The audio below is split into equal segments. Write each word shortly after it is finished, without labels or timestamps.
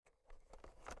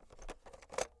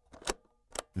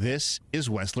This is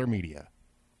Wessler Media.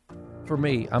 For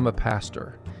me, I'm a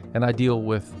pastor, and I deal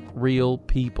with real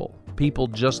people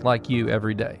just like you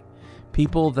every day.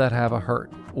 People that have a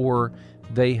hurt, or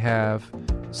they have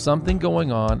something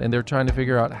going on, and they're trying to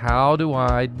figure out, how do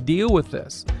I deal with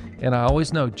this? And I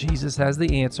always know Jesus has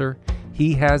the answer.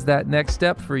 He has that next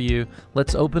step for you.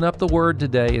 Let's open up the Word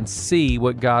today and see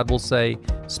what God will say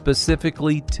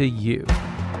specifically to you.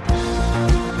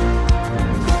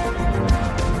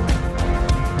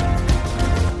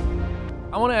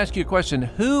 I want to ask you a question.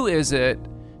 Who is it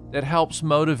that helps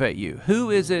motivate you?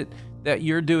 Who is it that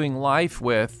you're doing life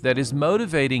with that is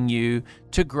motivating you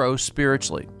to grow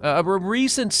spiritually? A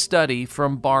recent study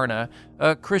from Barna,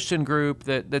 a Christian group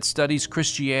that studies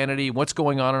Christianity, what's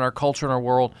going on in our culture and our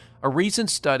world, a recent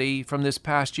study from this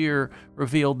past year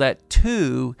revealed that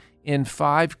 2 in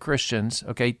 5 Christians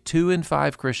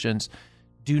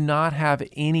do not have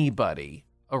anybody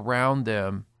around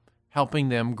them helping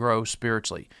them grow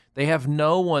spiritually. They have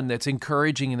no one that's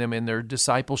encouraging them in their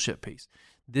discipleship piece.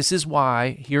 This is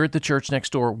why here at the church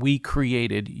next door, we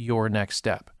created Your Next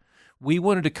Step. We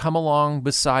wanted to come along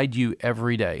beside you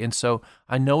every day. And so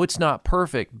I know it's not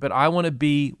perfect, but I want to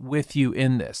be with you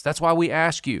in this. That's why we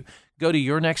ask you, go to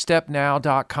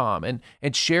yournextstepnow.com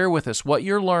and share with us what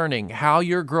you're learning, how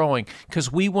you're growing,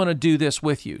 because we want to do this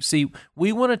with you. See,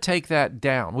 we want to take that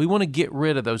down. We want to get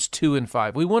rid of those 2 and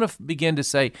 5. We want to begin to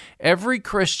say every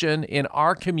Christian in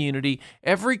our community,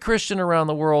 every Christian around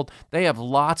the world, they have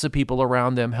lots of people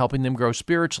around them helping them grow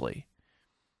spiritually.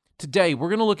 Today, we're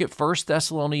going to look at 1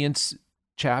 Thessalonians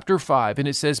chapter 5, and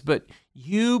it says, "But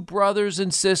you, brothers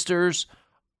and sisters,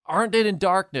 aren't in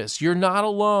darkness. You're not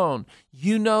alone.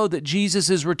 You know that Jesus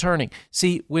is returning."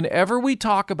 See, whenever we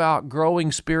talk about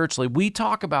growing spiritually, we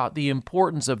talk about the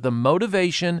importance of the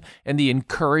motivation and the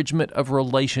encouragement of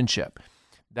relationship.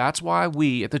 That's why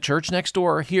we at the church next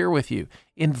door are here with you.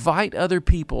 Invite other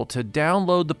people to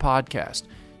download the podcast.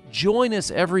 Join us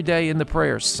every day in the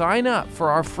prayers. Sign up for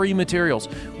our free materials.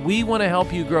 We want to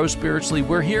help you grow spiritually.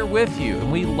 We're here with you, and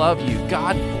we love you.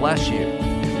 God bless you.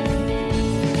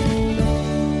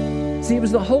 See, it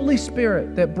was the Holy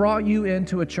Spirit that brought you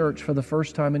into a church for the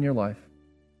first time in your life.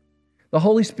 The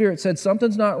Holy Spirit said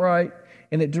something's not right,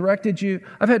 and it directed you.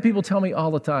 I've had people tell me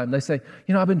all the time. They say,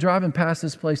 I've been driving past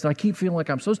this place, and I keep feeling like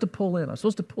I'm supposed to pull in. I'm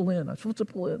supposed to pull in. I'm supposed to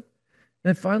pull in. And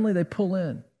then finally they pull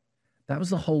in. That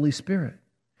was the Holy Spirit.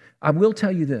 I will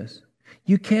tell you this.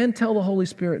 You can tell the Holy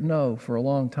Spirit no for a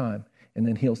long time, and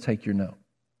then He'll take your no.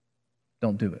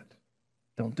 Don't do it.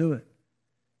 Don't do it.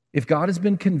 If God has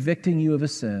been convicting you of a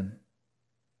sin,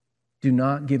 do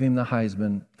not give Him the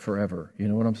Heisman forever. You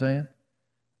know what I'm saying?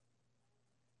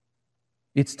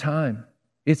 It's time.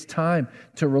 It's time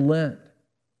to relent.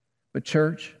 But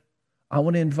church, I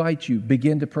want to invite you,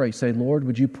 begin to pray. Say, "Lord,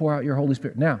 would you pour out your Holy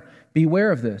Spirit?" Now,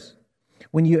 beware of this.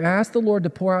 When you ask the Lord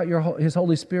to pour out His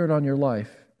Holy Spirit on your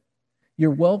life, you're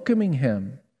welcoming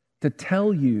Him to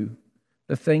tell you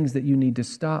the things that you need to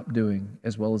stop doing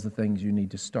as well as the things you need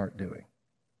to start doing.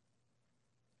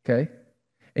 Okay?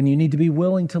 And you need to be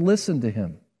willing to listen to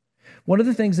Him. One of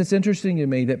the things that's interesting to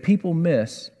me that people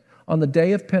miss on the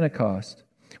day of Pentecost,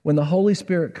 when the Holy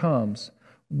Spirit comes,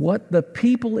 what the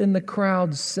people in the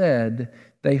crowd said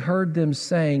they heard them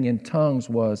saying in tongues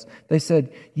was, they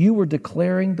said, "You were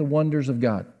declaring the wonders of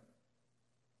God."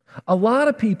 A lot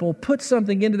of people put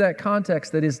something into that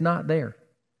context that is not there.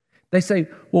 They say,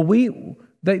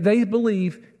 they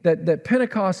believe that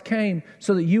Pentecost came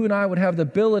so that you and I would have the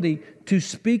ability to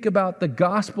speak about the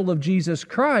gospel of Jesus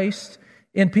Christ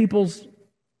in people's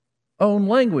own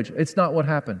language. It's not what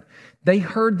happened. They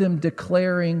heard them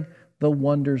declaring the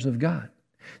wonders of God.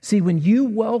 See, when you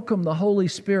welcome the Holy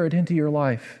Spirit into your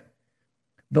life,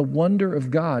 the wonder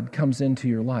of God comes into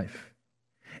your life.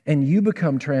 And you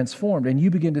become transformed, and you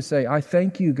begin to say, "I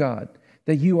thank you, God,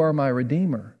 that you are my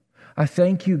Redeemer. I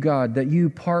thank you, God, that you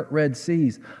part Red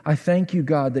Seas. I thank you,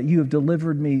 God, that you have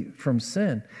delivered me from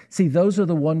sin." See, those are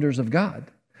the wonders of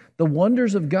God. The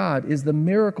wonders of God is the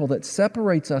miracle that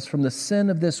separates us from the sin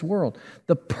of this world.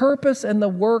 The purpose and the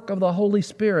work of the Holy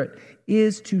Spirit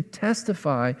is to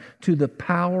testify to the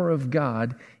power of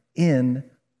God in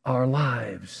our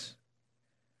lives.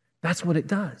 That's what it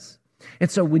does.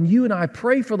 And so when you and I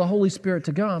pray for the Holy Spirit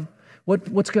to come,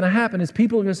 what's going to happen is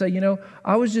people are going to say,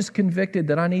 I was just convicted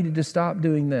that I needed to stop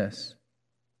doing this.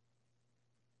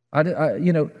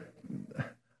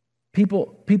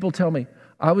 People tell me,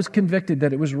 I was convicted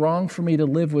that it was wrong for me to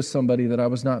live with somebody that I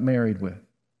was not married with.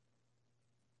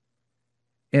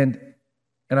 And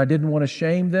I didn't want to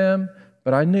shame them,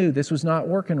 but I knew this was not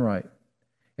working right.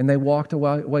 And they walked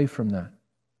away from that.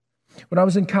 When I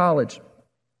was in college,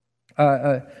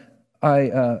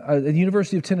 At the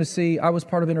University of Tennessee, I was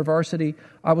part of InterVarsity.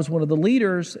 I was one of the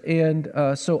leaders, and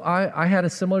so I had a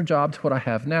similar job to what I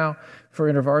have now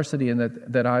for InterVarsity, and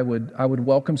that I would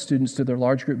welcome students to their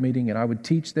large group meeting, and I would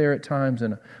teach there at times,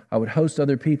 and I would host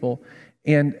other people.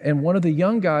 And one of the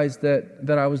young guys that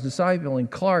I was discipling,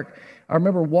 Clark, I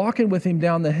remember walking with him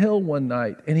down the hill one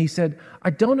night, and he said, "I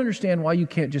don't understand why you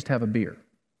can't just have a beer."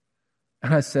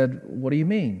 And I said, "What do you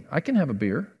mean? I can have a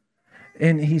beer."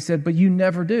 And he said, "But you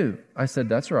never do." I said,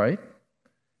 "That's right."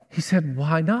 He said,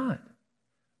 "Why not?"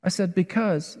 I said,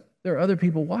 "Because there are other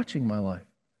people watching my life.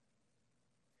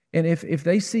 And if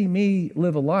they see me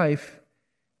live a life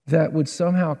that would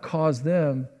somehow cause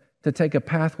them to take a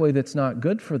pathway that's not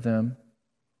good for them,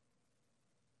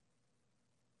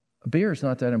 a beer is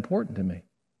not that important to me."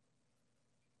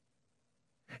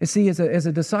 And see, as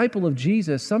a disciple of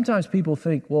Jesus, sometimes people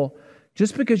think, well,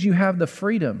 just because you have the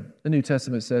freedom, the New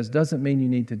Testament says, doesn't mean you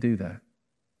need to do that.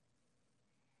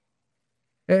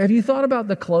 Have you thought about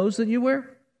the clothes that you wear?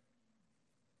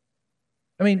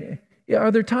 I mean,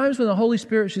 are there times when the Holy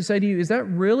Spirit should say to you, is that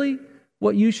really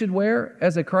what you should wear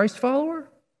as a Christ follower?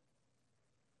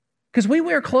 Because we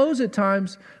wear clothes at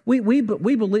times. We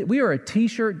believe we are a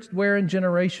T-shirt wearing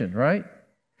generation, right?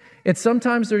 It's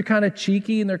sometimes they're kind of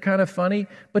cheeky and they're kind of funny,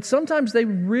 but sometimes they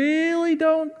really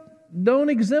don't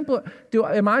exemplify.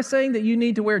 Am I saying that you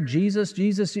need to wear Jesus?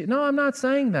 No, I'm not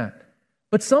saying that.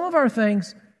 But some of our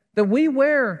things that we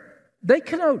wear, they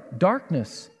connote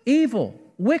darkness, evil,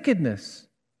 wickedness.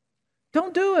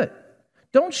 Don't do it.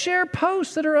 Don't share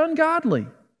posts that are ungodly.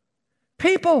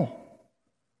 People,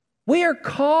 we are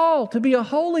called to be a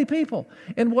holy people.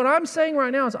 And what I'm saying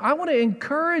right now is I want to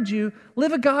encourage you,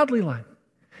 live a godly life.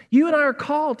 You and I are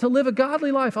called to live a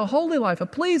godly life, a holy life, a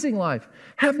pleasing life.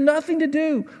 Have nothing to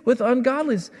do with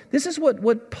ungodliness. This is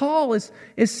what Paul is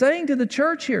saying to the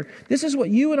church here. This is what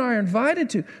you and I are invited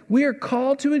to. We are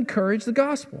called to encourage the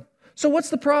gospel. So what's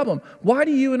the problem? Why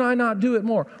do you and I not do it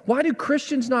more? Why do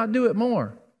Christians not do it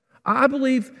more? I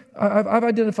believe I've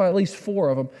identified at least 4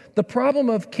 of them. The problem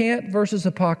of can't versus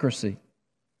hypocrisy.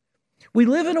 We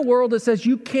live in a world that says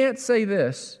you can't say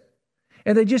this,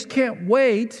 and they just can't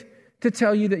wait to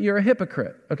tell you that you're a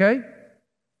hypocrite, okay?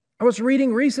 I was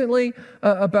reading recently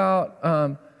about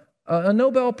a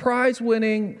Nobel Prize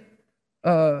winning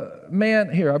man.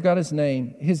 Here, I've got his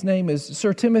name. His name is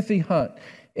Sir Timothy Hunt.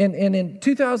 And in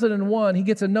 2001, he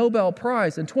gets a Nobel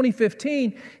Prize. In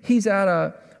 2015, he's at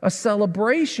a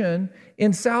celebration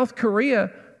in South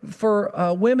Korea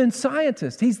for women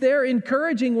scientists. He's there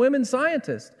encouraging women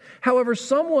scientists. However,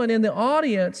 someone in the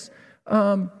audience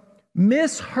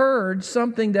misheard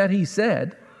something that he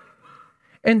said,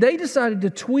 and they decided to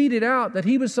tweet it out that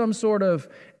he was some sort of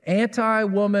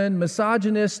anti-woman,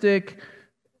 misogynistic,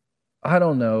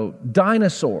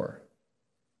 dinosaur.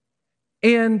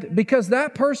 And because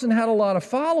that person had a lot of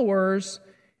followers,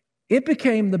 it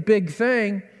became the big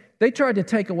thing. They tried to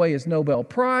take away his Nobel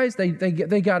Prize. They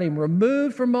got him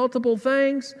removed from multiple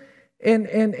things,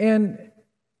 and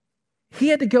he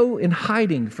had to go in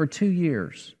hiding for 2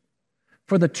 years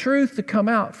for the truth to come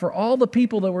out, for all the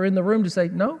people that were in the room to say,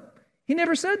 no, he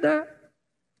never said that.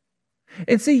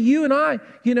 And see, you and I,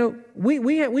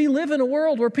 we live in a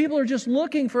world where people are just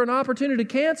looking for an opportunity to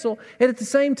cancel, and at the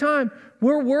same time,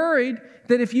 we're worried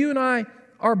that if you and I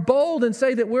are bold and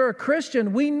say that we're a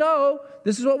Christian, we know,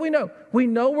 this is what we know. We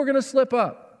know we're going to slip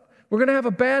up. We're going to have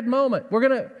a bad moment. We're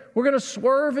going to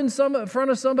swerve in front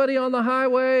of somebody on the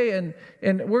highway, and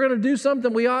we're going to do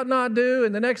something we ought not do,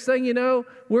 and the next thing you know,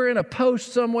 we're in a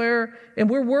post somewhere, and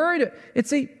we're worried.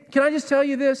 Can I just tell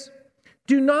you this?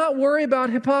 Do not worry about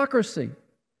hypocrisy.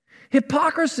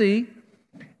 Hypocrisy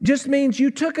just means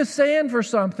you took a stand for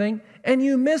something and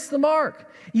you missed the mark.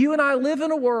 You and I live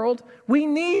in a world, we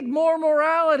need more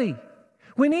morality.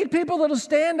 We need people that'll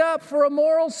stand up for a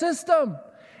moral system.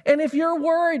 And if you're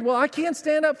worried, well, I can't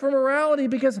stand up for morality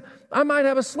because I might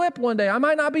have a slip one day. I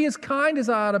might not be as kind as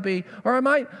I ought to be, or I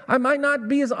might not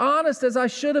be as honest as I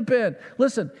should have been.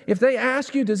 Listen, if they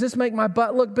ask you, does this make my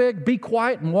butt look big? Be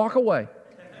quiet and walk away.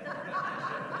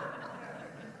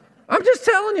 I'm just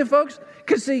telling you, folks,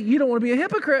 because see, you don't want to be a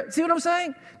hypocrite. See what I'm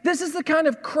saying? This is the kind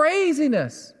of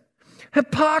craziness.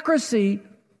 Hypocrisy,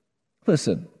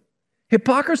 listen,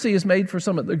 hypocrisy is made for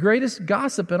some of the greatest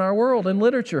gossip in our world and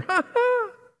literature.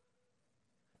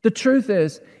 The truth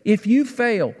is, if you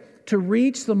fail to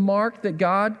reach the mark that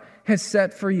God has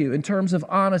set for you in terms of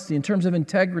honesty, in terms of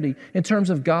integrity, in terms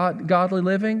of godly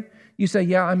living, you say,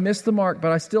 yeah, I missed the mark,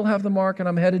 but I still have the mark and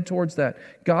I'm headed towards that.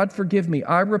 God, forgive me.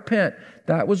 I repent.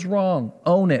 That was wrong.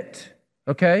 Own it.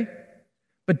 Okay?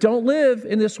 But don't live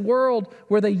in this world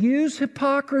where they use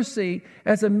hypocrisy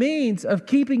as a means of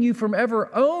keeping you from ever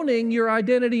owning your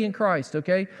identity in Christ,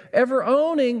 okay? Ever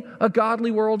owning a godly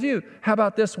worldview. How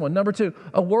about this one? Number 2,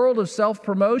 a world of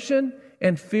self-promotion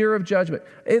and fear of judgment.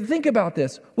 Think about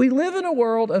this. We live in a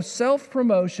world of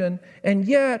self-promotion, and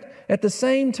yet, at the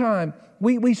same time,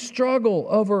 we struggle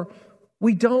over,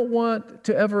 we don't want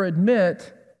to ever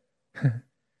admit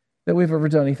that we've ever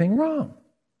done anything wrong.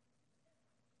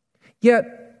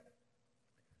 Yet,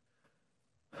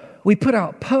 we put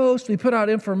out posts, we put out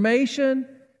information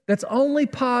that's only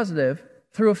positive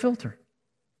through a filter.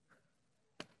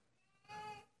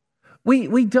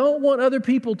 We don't want other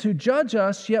people to judge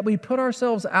us, yet we put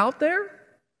ourselves out there,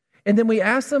 and then we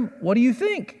ask them, what do you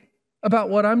think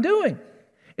about what I'm doing?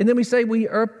 And then we say,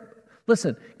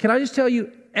 listen, can I just tell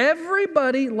you,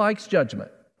 everybody likes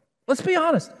judgment. Let's be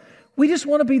honest. We just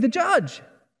want to be the judge.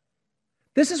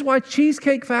 This is why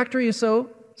Cheesecake Factory is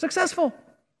so successful.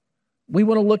 We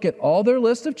want to look at all their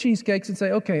list of cheesecakes and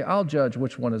say, okay, I'll judge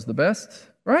which one is the best,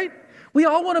 right? We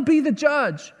all want to be the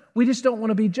judge. We just don't want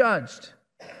to be judged.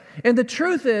 And the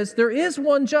truth is, there is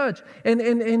one judge,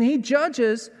 and he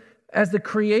judges as the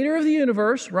creator of the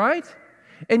universe, right?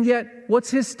 And yet, what's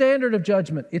his standard of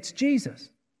judgment? It's Jesus.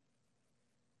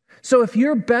 So if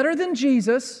you're better than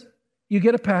Jesus, you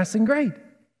get a passing grade.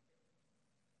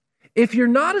 If you're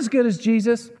not as good as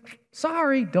Jesus,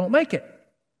 sorry, don't make it.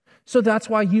 So that's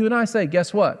why you and I say,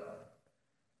 guess what?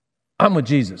 I'm with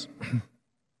Jesus.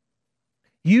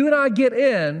 You and I get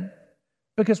in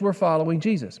because we're following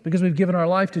Jesus, because we've given our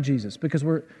life to Jesus, because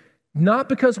we're not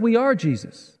because we are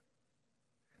Jesus.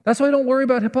 That's why I don't worry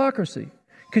about hypocrisy,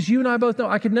 because you and I both know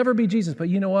I could never be Jesus, but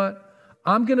you know what?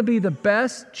 I'm going to be the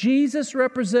best Jesus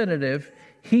representative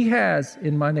he has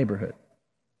in my neighborhood.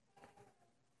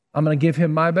 I'm going to give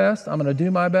him my best. I'm going to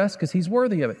do my best because he's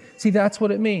worthy of it. See, that's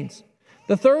what it means.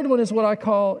 The third one is what I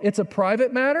call, it's a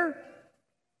private matter.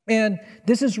 And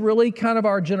this is really kind of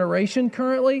our generation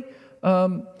currently.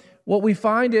 What we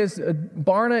find is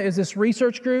Barna is this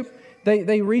research group.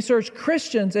 They research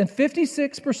Christians, and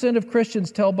 56% of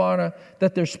Christians tell Barna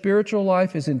that their spiritual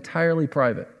life is entirely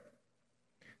private.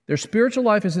 Their spiritual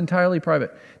life is entirely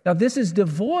private. Now, this is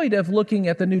devoid of looking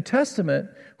at the New Testament,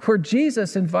 where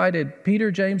Jesus invited Peter,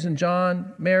 James, and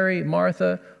John, Mary,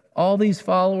 Martha, all these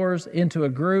followers into a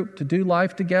group to do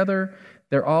life together.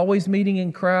 They're always meeting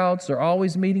in crowds. They're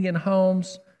always meeting in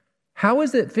homes. How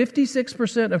is it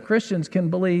 56% of Christians can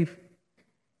believe?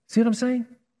 See what I'm saying?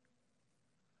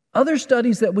 Other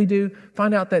studies that we do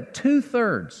find out that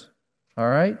 2/3, all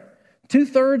right?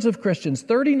 2/3 of Christians,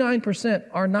 39%,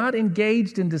 are not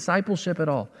engaged in discipleship at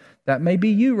all. That may be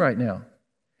you right now.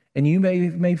 And you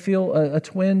may feel a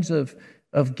twinge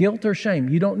of guilt or shame.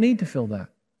 You don't need to feel that.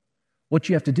 What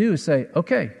you have to do is say,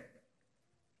 okay,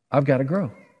 I've got to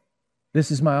grow. This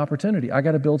is my opportunity. I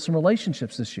got to build some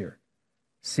relationships this year.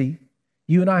 See,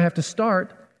 you and I have to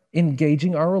start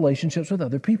engaging our relationships with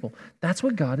other people. That's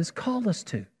what God has called us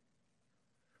to.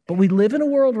 But we live in a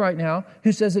world right now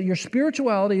who says that your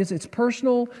spirituality it's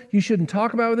personal, you shouldn't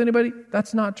talk about it with anybody.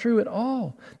 That's not true at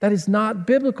all. That is not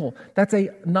biblical. That's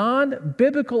a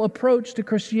non-biblical approach to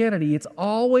Christianity. It's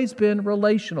always been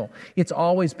relational. It's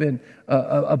always been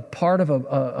a part of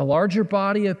a larger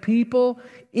body of people.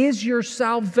 Is your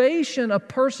salvation a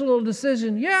personal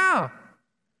decision? Yeah.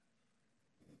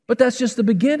 But that's just the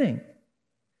beginning.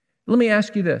 Let me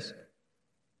ask you this.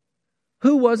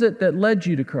 Who was it that led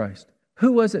you to Christ?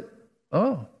 Who was it?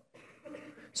 Oh.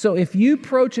 So if you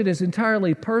approach it as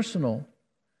entirely personal,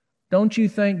 don't you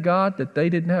thank God that they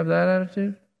didn't have that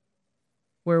attitude?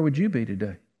 Where would you be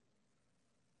today?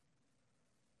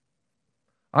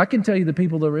 I can tell you the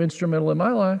people that were instrumental in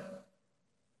my life.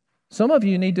 Some of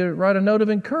you need to write a note of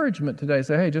encouragement today.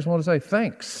 Say, hey, just want to say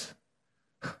thanks.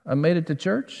 I made it to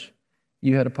church.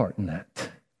 You had a part in that.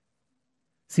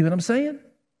 See what I'm saying?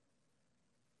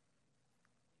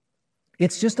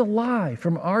 It's just a lie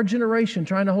from our generation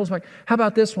trying to hold us back. How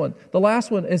about this one? The last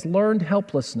one is learned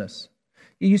helplessness.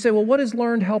 You say, well, what is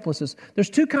learned helplessness? There's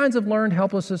two kinds of learned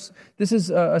helplessness. This is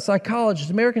a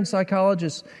psychologist, American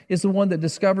psychologist is the one that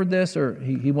discovered this, or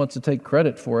he wants to take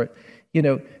credit for it. You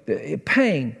know,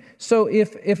 pain. So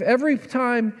if every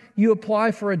time you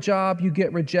apply for a job, you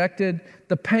get rejected,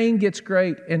 the pain gets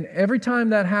great. And every time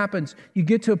that happens, you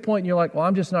get to a point and you're like, well,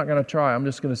 I'm just not going to try. I'm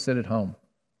just going to sit at home.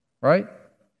 Right?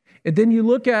 And then you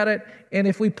look at it, and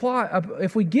if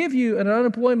we give you an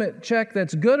unemployment check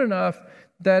that's good enough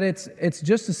that it's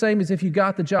just the same as if you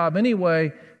got the job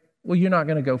anyway, well, you're not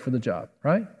going to go for the job,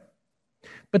 right?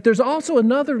 But there's also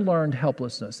another learned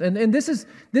helplessness, and this is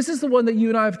the one that you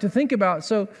and I have to think about.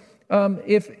 So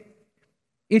if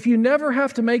if you never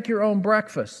have to make your own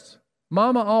breakfast,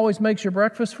 Mama always makes your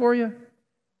breakfast for you,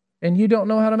 and you don't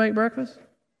know how to make breakfast?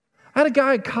 I had a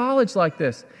guy at college like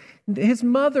this. His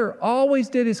mother always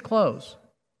did his clothes.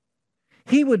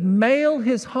 He would mail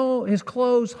his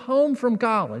clothes home from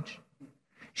college.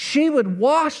 She would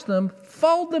wash them,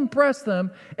 fold them, press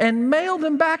them, and mail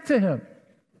them back to him.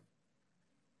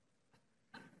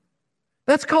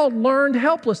 That's called learned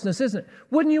helplessness, isn't it?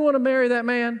 Wouldn't you want to marry that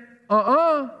man?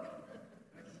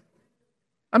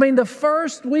 I mean, the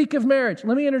first week of marriage,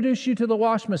 let me introduce you to the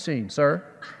wash machine, sir.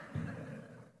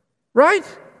 Right?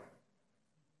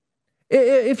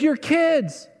 If your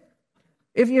kids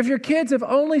have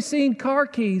only seen car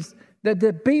keys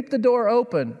that beep the door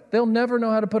open, they'll never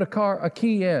know how to put a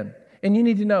key in. And you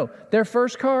need to know, their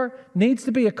first car needs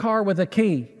to be a car with a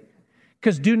key.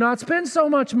 Because do not spend so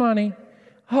much money.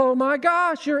 Oh my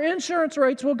gosh, your insurance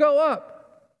rates will go up.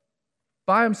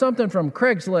 Buy them something from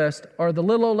Craigslist or the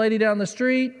little old lady down the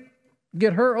street.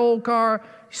 Get her old car.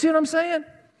 You see what I'm saying?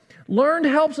 Learned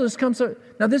helplessness comes to...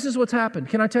 Now this is what's happened.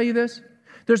 Can I tell you this?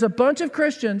 There's a bunch of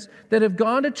Christians that have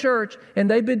gone to church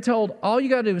and they've been told all you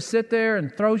got to do is sit there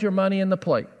and throw your money in the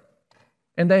plate.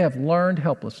 And they have learned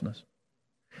helplessness.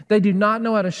 They do not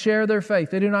know how to share their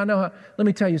faith. They do not know how... Let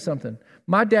me tell you something.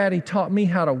 My daddy taught me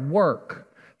how to work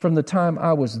from the time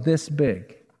I was this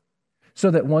big,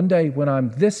 so that one day when I'm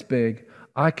this big,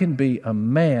 I can be a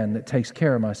man that takes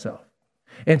care of myself.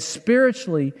 And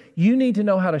spiritually, you need to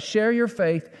know how to share your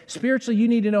faith. Spiritually, you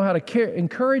need to know how to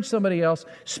encourage somebody else.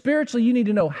 Spiritually, you need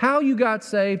to know how you got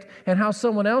saved and how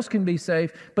someone else can be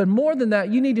saved. But more than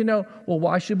that, you need to know, well,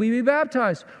 why should we be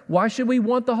baptized? Why should we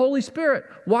want the Holy Spirit?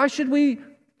 Why should we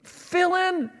fill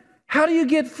in? How do you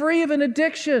get free of an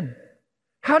addiction?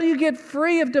 How do you get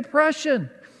free of depression?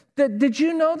 Did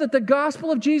you know that the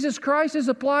gospel of Jesus Christ is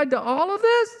applied to all of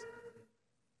this?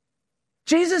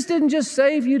 Jesus didn't just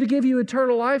save you to give you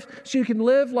eternal life so you can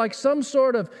live like some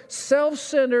sort of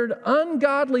self-centered,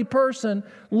 ungodly person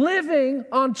living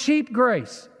on cheap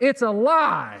grace. It's a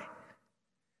lie.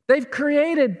 They've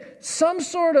created some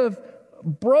sort of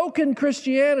broken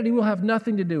Christianity. Will have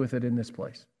nothing to do with it in this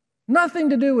place. Nothing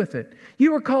to do with it.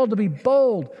 You were called to be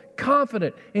bold,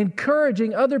 confident,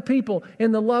 encouraging other people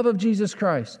in the love of Jesus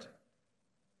Christ.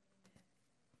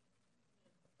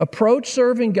 Approach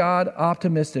serving God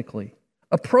optimistically.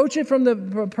 Approach it from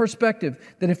the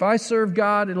perspective that if I serve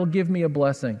God, it'll give me a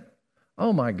blessing.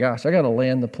 Oh my gosh, I got to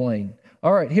land the plane.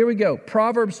 All right, here we go.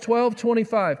 Proverbs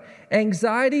 12:25.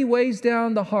 Anxiety weighs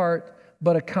down the heart,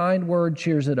 but a kind word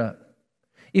cheers it up.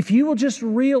 If you will just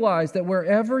realize that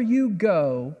wherever you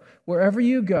go,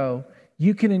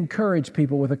 you can encourage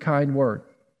people with a kind word.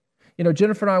 You know,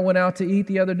 Jennifer and I went out to eat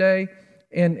the other day,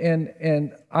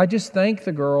 and I just thanked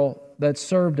the girl that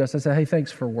served us. I said, hey,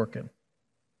 thanks for working.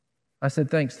 I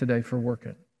said, thanks today for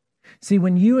working. See,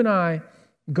 when you and I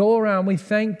go around, we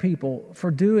thank people for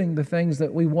doing the things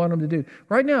that we want them to do.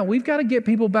 Right now, we've got to get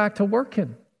people back to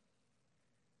working.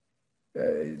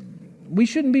 We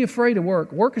shouldn't be afraid of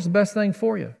work. Work is the best thing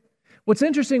for you. What's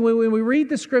interesting, when we read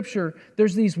the Scripture,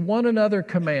 there's these one another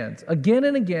commands. Again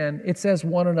and again, it says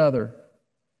one another.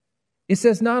 It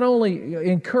says not only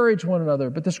encourage one another,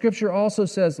 but the Scripture also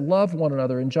says love one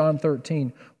another in John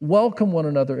 13. Welcome one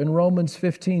another in Romans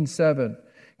 15:7.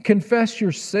 Confess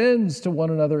your sins to one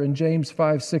another in James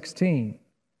 5:16.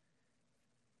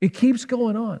 It keeps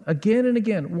going on again and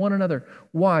again, one another.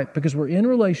 Why? Because we're in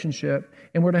relationship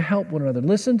and we're to help one another.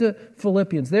 Listen to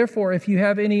Philippians. Therefore, if you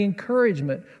have any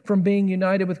encouragement from being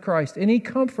united with Christ, any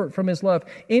comfort from His love,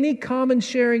 any common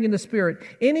sharing in the Spirit,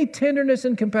 any tenderness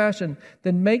and compassion,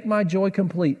 then make my joy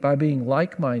complete by being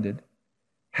like-minded,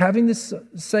 having the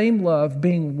same love,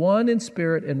 being one in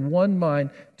spirit and one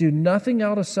mind. Do nothing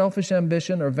out of selfish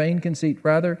ambition or vain conceit.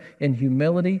 Rather, in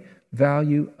humility,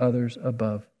 value others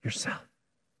above yourself.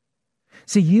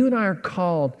 See, you and I are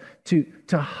called to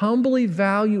humbly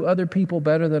value other people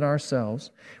better than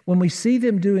ourselves. When we see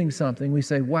them doing something, we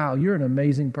say, wow, you're an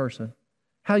amazing person.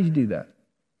 How do you do that?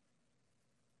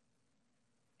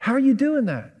 How are you doing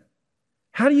that?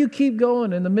 How do you keep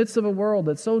going in the midst of a world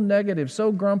that's so negative,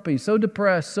 so grumpy, so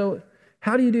depressed?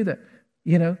 How do you do that?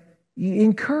 You know, you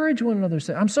encourage one another.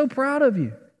 Say, I'm so proud of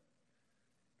you.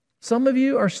 Some of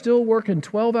you are still working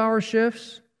 12-hour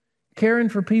shifts, caring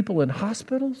for people in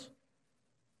hospitals.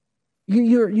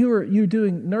 You're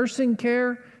doing nursing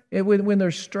care when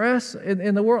there's stress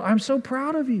in the world. I'm so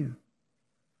proud of you.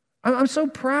 I'm so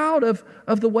proud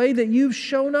of the way that you've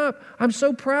shown up. I'm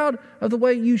so proud of the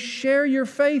way you share your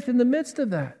faith in the midst of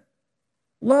that.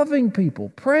 Loving people,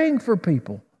 praying for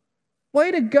people.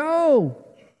 Way to go.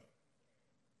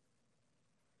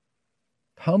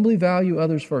 Humbly value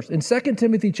others first. In 2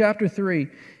 Timothy chapter 3,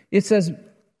 it says,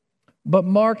 but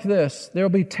mark this, there will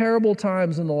be terrible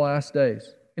times in the last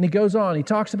days. And he goes on, he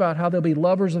talks about how there'll be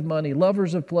lovers of money,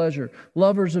 lovers of pleasure,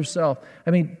 lovers of self. I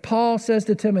mean, Paul says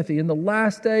to Timothy, in the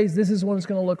last days, this is what it's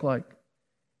going to look like.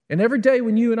 And every day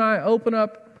when you and I open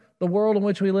up the world in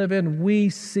which we live in, we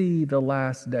see the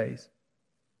last days.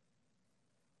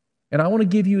 And I want to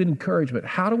give you an encouragement.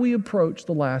 How do we approach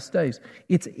the last days?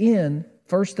 It's in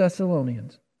 1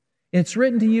 Thessalonians. It's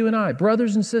written to you and I,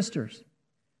 brothers and sisters.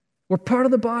 We're part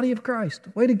of the body of Christ.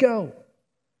 Way to go.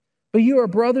 But you, our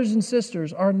brothers and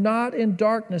sisters, are not in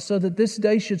darkness so that this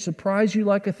day should surprise you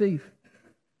like a thief.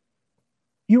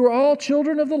 You are all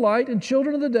children of the light and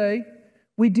children of the day.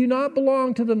 We do not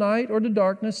belong to the night or to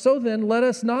darkness. So then, let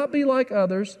us not be like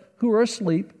others who are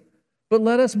asleep, but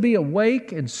let us be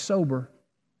awake and sober.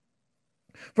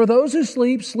 For those who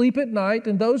sleep, sleep at night,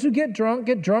 and those who get drunk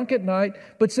at night.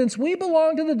 But since we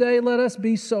belong to the day, let us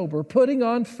be sober, putting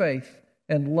on faith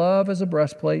and love as a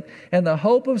breastplate, and the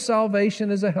hope of salvation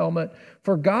as a helmet.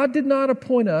 For God did not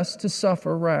appoint us to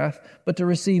suffer wrath, but to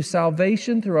receive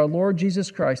salvation through our Lord Jesus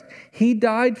Christ. He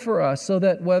died for us, so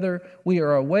that whether we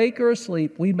are awake or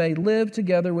asleep, we may live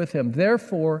together with Him.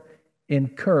 Therefore,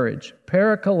 encourage,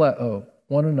 parakaleo,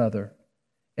 one another,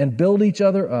 and build each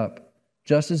other up,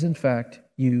 just as in fact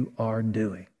you are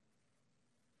doing.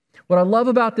 What I love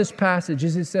about this passage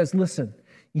is it says, listen,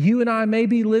 you and I may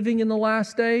be living in the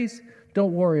last days.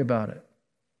 Don't worry about it.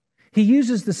 He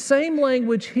uses the same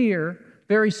language here,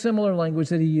 very similar language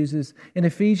that he uses in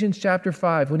Ephesians chapter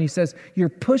 5 when he says, you're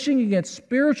pushing against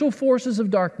spiritual forces of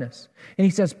darkness. And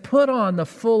he says, put on the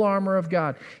full armor of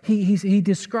God. He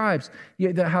describes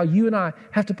how you and I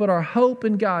have to put our hope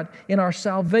in God, in our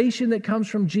salvation that comes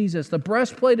from Jesus. The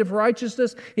breastplate of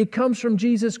righteousness, it comes from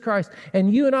Jesus Christ.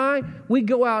 And you and I, we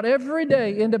go out every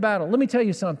day into battle. Let me tell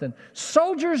you something.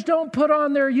 Soldiers don't put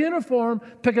on their uniform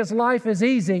because life is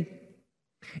easy.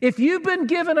 If you've been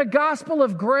given a gospel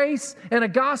of grace and a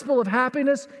gospel of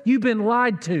happiness, you've been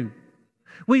lied to.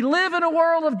 We live in a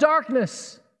world of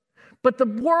darkness, but the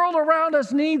world around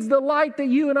us needs the light that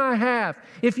you and I have.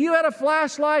 If you had a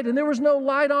flashlight and there was no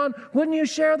light on, wouldn't you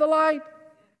share the light?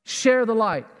 Share the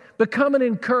light. Become an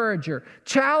encourager.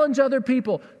 Challenge other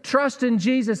people. Trust in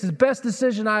Jesus is the best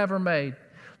decision I ever made.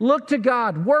 Look to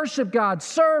God, worship God,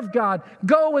 serve God,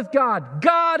 go with God.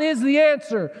 God is the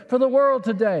answer for the world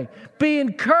today. Be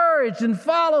encouraged and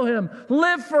follow Him.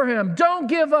 Live for Him. Don't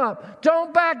give up.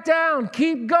 Don't back down.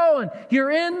 Keep going.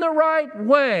 You're in the right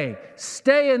way.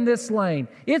 Stay in this lane.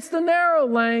 It's the narrow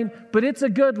lane, but it's a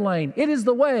good lane. It is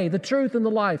the way, the truth, and the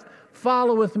life.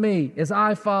 Follow with me as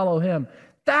I follow Him.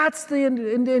 That's the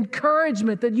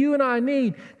encouragement that you and I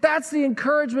need. That's the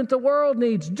encouragement the world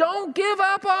needs. Don't give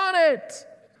up on it.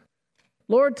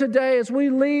 Lord, today as we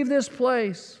leave this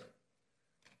place,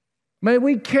 may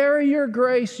we carry your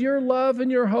grace, your love,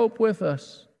 and your hope with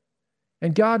us.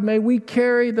 And God, may we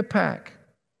carry the pack.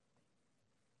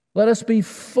 Let us be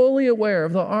fully aware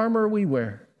of the armor we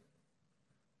wear.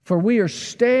 For we are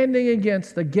standing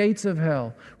against the gates of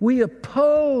hell. We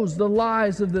oppose the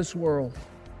lies of this world.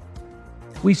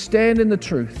 We stand in the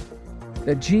truth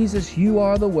that Jesus, you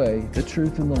are the way, the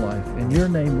truth, and the life. In your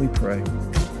name we pray.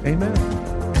 Amen.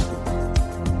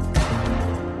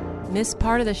 Missed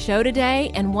part of the show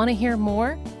today and want to hear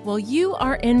more? Well, you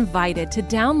are invited to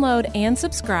download and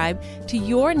subscribe to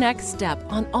Your Next Step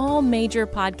on all major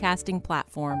podcasting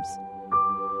platforms.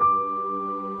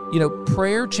 You know,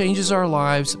 prayer changes our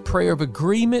lives. Prayer of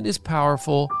agreement is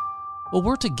powerful. Well,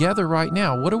 we're together right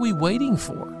now. What are we waiting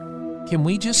for? Can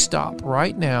we just stop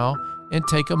right now and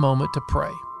take a moment to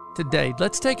pray? Today,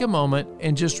 let's take a moment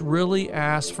and just really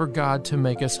ask for God to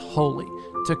make us holy,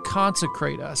 to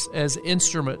consecrate us as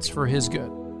instruments for His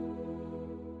good.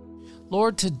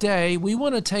 Lord, today we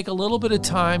want to take a little bit of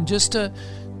time just to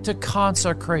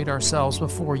consecrate ourselves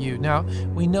before you. Now,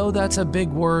 we know that's a big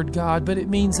word, God, but it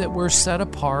means that we're set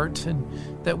apart and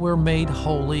that we're made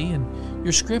holy. And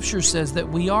your scripture says that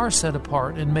we are set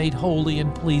apart and made holy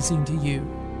and pleasing to you.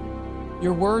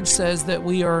 Your word says that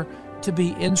we are to be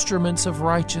instruments of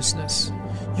righteousness.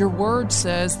 Your word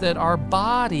says that our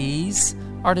bodies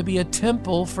are to be a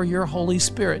temple for your Holy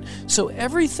Spirit. So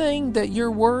everything that your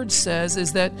word says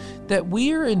is that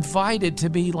we are invited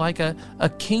to be like a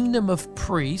kingdom of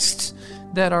priests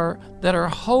that are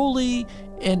holy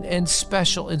and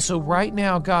special. And so right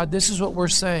now, God, this is what we're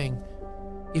saying.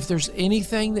 If there's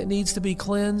anything that needs to be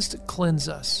cleansed, cleanse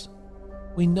us.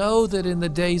 We know that in the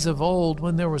days of old,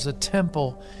 when there was a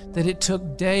temple, that it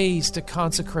took days to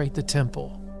consecrate the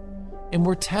temple. And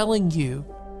we're telling you,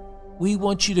 we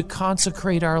want you to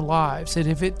consecrate our lives. And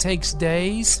if it takes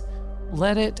days,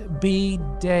 let it be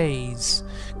days.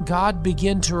 God,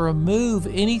 begin to remove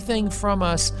anything from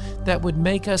us that would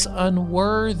make us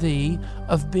unworthy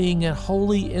of being a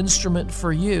holy instrument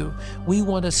for you. We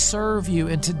want to serve you,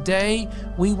 and today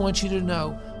we want you to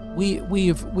know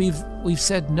we've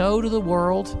said no to the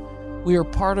world. We are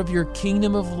part of your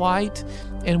kingdom of light,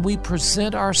 and we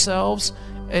present ourselves,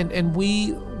 and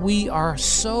we are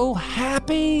so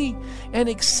happy and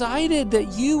excited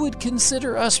that you would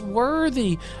consider us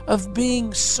worthy of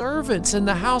being servants in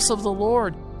the house of the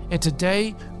Lord. And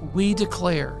today we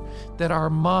declare that our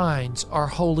minds are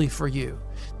holy for you,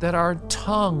 that our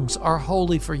tongues are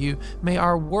holy for you. May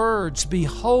our words be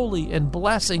holy and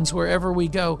blessings wherever we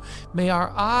go. May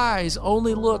our eyes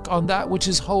only look on that which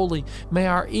is holy. May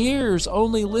our ears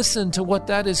only listen to what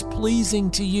that is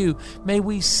pleasing to you. May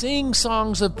we sing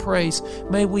songs of praise.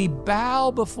 May we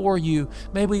bow before you.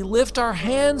 May we lift our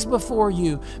hands before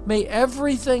you. May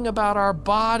everything about our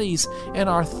bodies and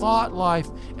our thought life,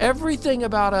 everything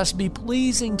about us be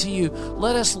pleasing to you.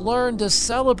 Let us learn to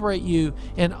celebrate you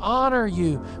and honor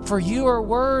you, for you are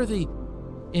worthy.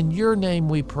 In your name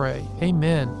we pray.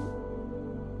 Amen.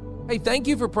 Hey, thank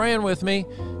you for praying with me.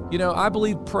 You know, I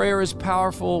believe prayer is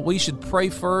powerful. We should pray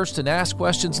first and ask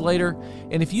questions later.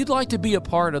 And if you'd like to be a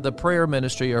part of the prayer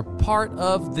ministry or part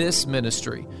of this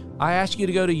ministry, I ask you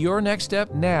to go to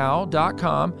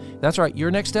yournextstepnow.com. That's right,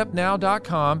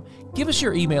 yournextstepnow.com. Give us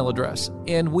your email address,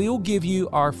 and we'll give you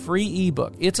our free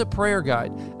ebook. It's a prayer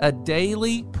guide, a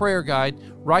daily prayer guide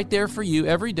right there for you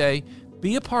every day.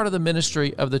 Be a part of the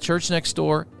ministry of the Church Next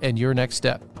Door and Your Next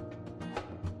Step.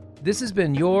 This has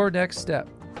been Your Next Step,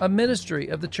 a ministry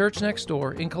of the Church Next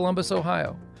Door in Columbus,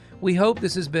 Ohio. We hope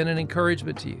this has been an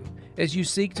encouragement to you as you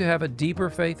seek to have a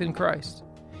deeper faith in Christ.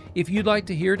 If you'd like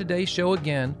to hear today's show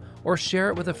again or share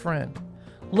it with a friend,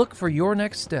 look for Your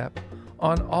Next Step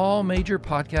on all major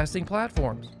podcasting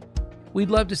platforms.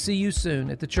 We'd love to see you soon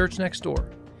at the Church Next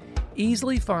Door.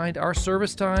 Easily find our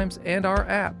service times and our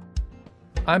app.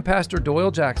 I'm Pastor Doyle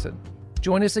Jackson.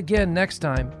 Join us again next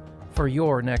time for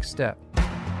Your Next Step.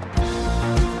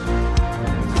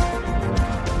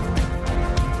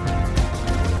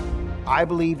 I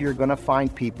believe you're going to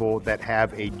find people that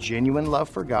have a genuine love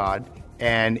for God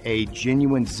and a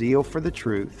genuine zeal for the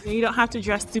truth. You don't have to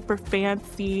dress super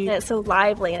fancy. It's so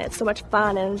lively and it's so much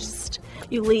fun, and just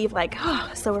you leave like, oh,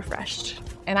 so refreshed.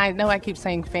 And I know I keep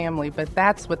saying family, but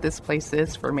that's what this place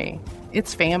is for me.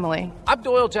 It's family. I'm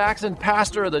Doyle Jackson,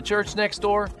 pastor of the Church Next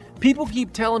Door. People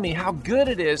keep telling me how good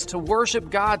it is to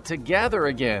worship God together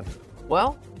again.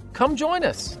 Well, come join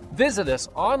us. Visit us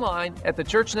online at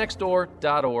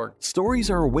thechurchnextdoor.org. Stories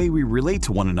are a way we relate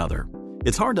to one another.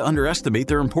 It's hard to underestimate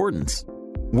their importance.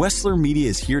 Wessler Media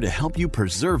is here to help you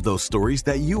preserve those stories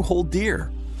that you hold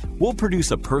dear. We'll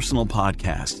produce a personal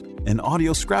podcast, an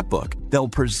audio scrapbook that will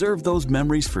preserve those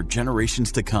memories for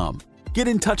generations to come. Get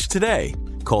in touch today.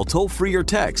 Call toll-free or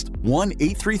text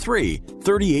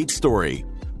 1-833-38-STORY,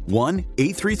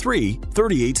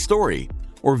 1-833-38-STORY,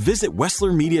 or visit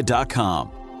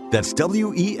WesslerMedia.com. That's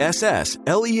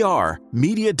WESSLER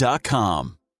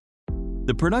Media.com.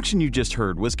 The production you just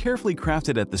heard was carefully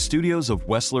crafted at the studios of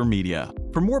Wessler Media.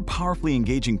 For more powerfully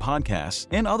engaging podcasts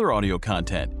and other audio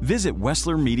content, visit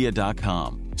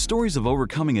WesslerMedia.com. Stories of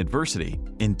overcoming adversity,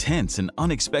 intense and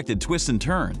unexpected twists and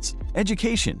turns,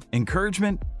 education,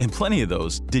 encouragement, and plenty of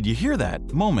those, did you hear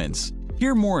that, moments.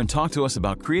 Hear more and talk to us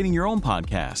about creating your own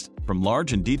podcast, from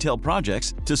large and detailed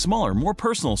projects to smaller, more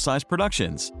personal-sized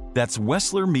productions. That's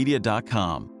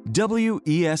WesslerMedia.com.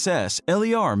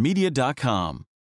 WESSLER Media.com.